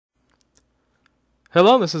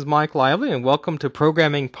Hello, this is Mike Lively, and welcome to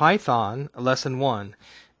Programming Python Lesson 1.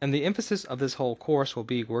 And the emphasis of this whole course will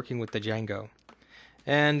be working with the Django.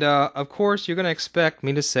 And of course, you're going to expect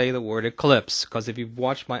me to say the word Eclipse, because if you've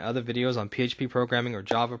watched my other videos on PHP programming or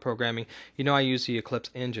Java programming, you know I use the Eclipse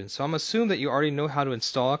engine. So I'm assuming that you already know how to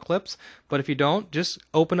install Eclipse, but if you don't, just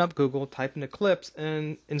open up Google, type in Eclipse,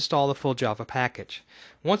 and install the full Java package.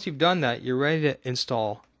 Once you've done that, you're ready to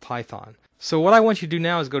install Python. So what I want you to do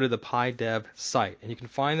now is go to the PyDev site, and you can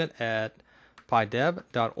find it at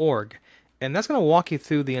pydev.org, and that's going to walk you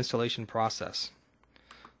through the installation process.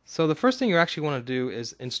 So the first thing you actually want to do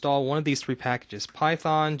is install one of these three packages,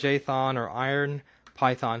 Python, Jthon, or Iron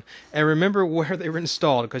Python, and remember where they were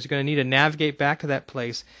installed because you're going to need to navigate back to that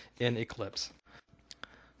place in Eclipse.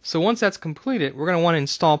 So once that's completed, we're going to want to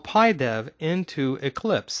install PyDev into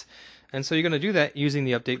Eclipse, and so you're going to do that using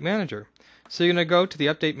the Update Manager. So you're going to go to the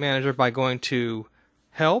Update Manager by going to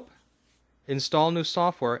Help, Install New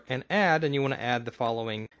Software, and Add, and you want to add the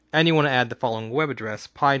following web address,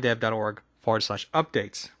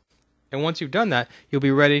 pydev.org/updates. And once you've done that, you'll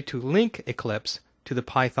be ready to link Eclipse to the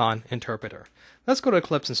Python interpreter. Let's go to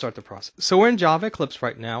Eclipse and start the process. So we're in Java Eclipse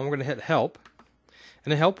right now. We're going to hit Help.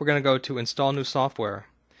 And in Help, we're going to go to Install New Software.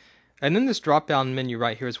 And in this drop-down menu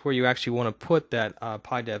right here is where you actually want to put that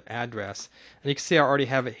PyDev address. And you can see I already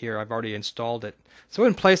have it here. I've already installed it. So go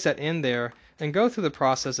ahead and place that in there and go through the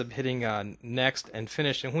process of hitting Next and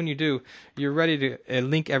Finish. And when you do, you're ready to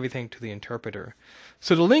link everything to the interpreter.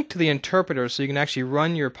 So to link to the interpreter so you can actually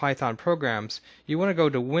run your Python programs, you want to go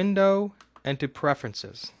to Window and to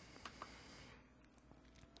Preferences.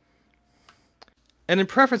 And in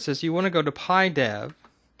Preferences, you want to go to PyDev.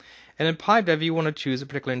 And in PyDev, you want to choose a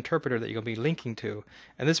particular interpreter that you're going to be linking to.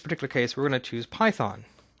 In this particular case, we're going to choose Python.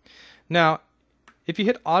 Now, if you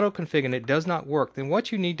hit Auto-Config and it does not work, then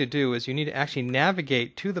what you need to do is you need to actually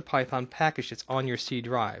navigate to the Python package that's on your C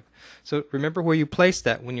drive. So remember where you placed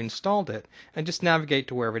that when you installed it, and just navigate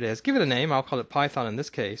to wherever it is. Give it a name. I'll call it Python in this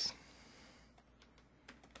case.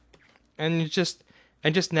 And just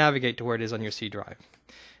navigate to where it is on your C drive.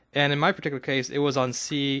 And in my particular case, it was on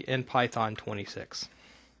C in Python 26.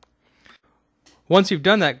 Once you've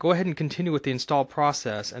done that, go ahead and continue with the install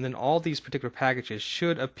process, and then all these particular packages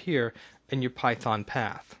should appear in your Python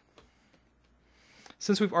path.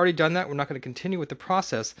 Since we've already done that, we're not going to continue with the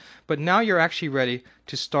process, but now you're actually ready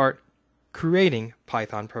to start creating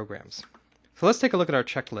Python programs. So let's take a look at our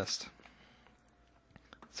checklist.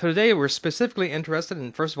 So today we're specifically interested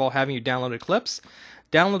in, first of all, having you download Eclipse,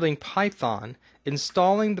 downloading Python,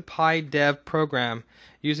 installing the PyDev program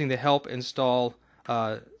using the help install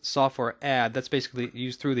software add, that's basically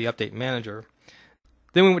used through the Update Manager.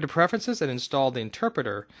 Then we went to Preferences and installed the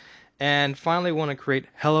interpreter, and finally want to create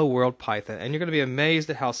Hello World Python. And you're going to be amazed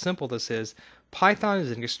at how simple this is. Python is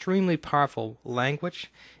an extremely powerful language.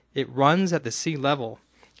 It runs at the C level,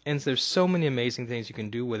 and there's so many amazing things you can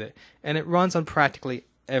do with it, and it runs on practically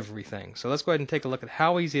everything. So let's go ahead and take a look at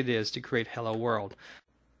how easy it is to create Hello World.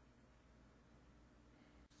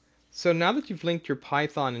 So now that you've linked your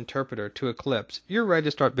Python interpreter to Eclipse, you're ready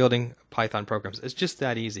to start building Python programs. It's just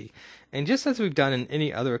that easy. And just as we've done in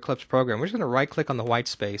any other Eclipse program, we're just going to right-click on the white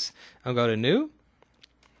space and go to New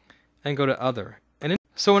and go to Other.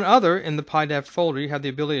 So in Other, in the PyDev folder, you have the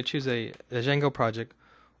ability to choose a Django project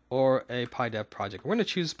or a PyDev project. We're going to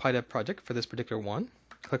choose PyDev project for this particular one.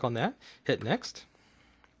 Click on that, hit Next,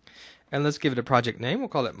 and let's give it a project name. We'll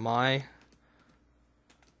call it My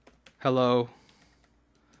Hello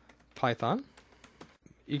Python.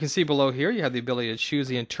 You can see below here you have the ability to choose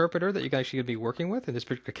the interpreter that you're actually going to be working with. In this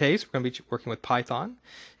particular case, we're going to be working with Python.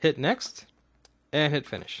 Hit Next and hit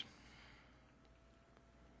Finish.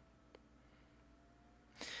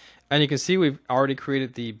 And you can see we've already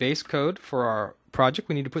created the base code for our project.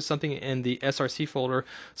 We need to put something in the src folder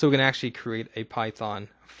so we can actually create a Python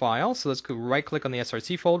file. So let's go right click on the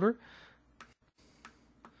src folder.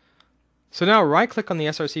 So now right click on the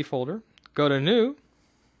src folder, go to New,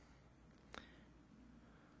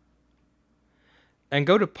 and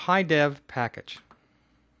go to PyDev package.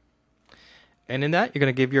 And in that, you're going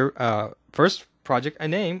to give your first project a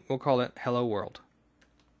name. We'll call it Hello World.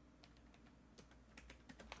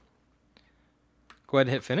 Go ahead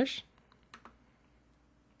and hit Finish.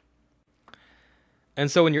 And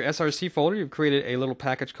so in your src folder, you've created a little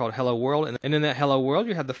package called Hello World. And in that Hello World,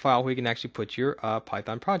 you have the file where you can actually put your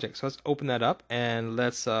Python project. So let's open that up and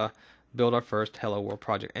let's build our first Hello World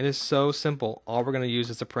project. And it's so simple. All we're going to use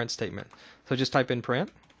is a print statement. So just type in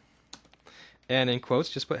print, and in quotes,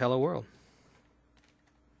 just put Hello World.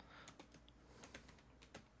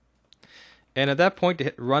 And at that point, to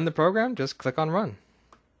hit run the program, just click on Run.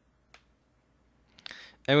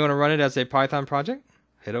 And we want to run it as a Python project.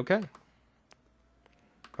 Hit OK.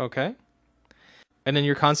 OK. And in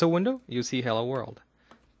your console window, you'll see Hello World.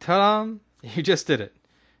 Ta-da! You just did it.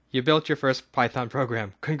 You built your first Python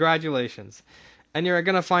program. Congratulations. And you're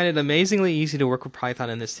going to find it amazingly easy to work with Python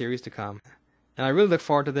in this series to come. And I really look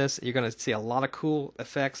forward to this. You're going to see a lot of cool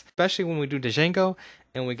effects, especially when we do Django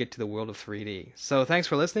and we get to the world of 3D. So thanks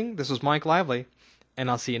for listening. This was Mike Lively, and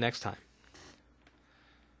I'll see you next time.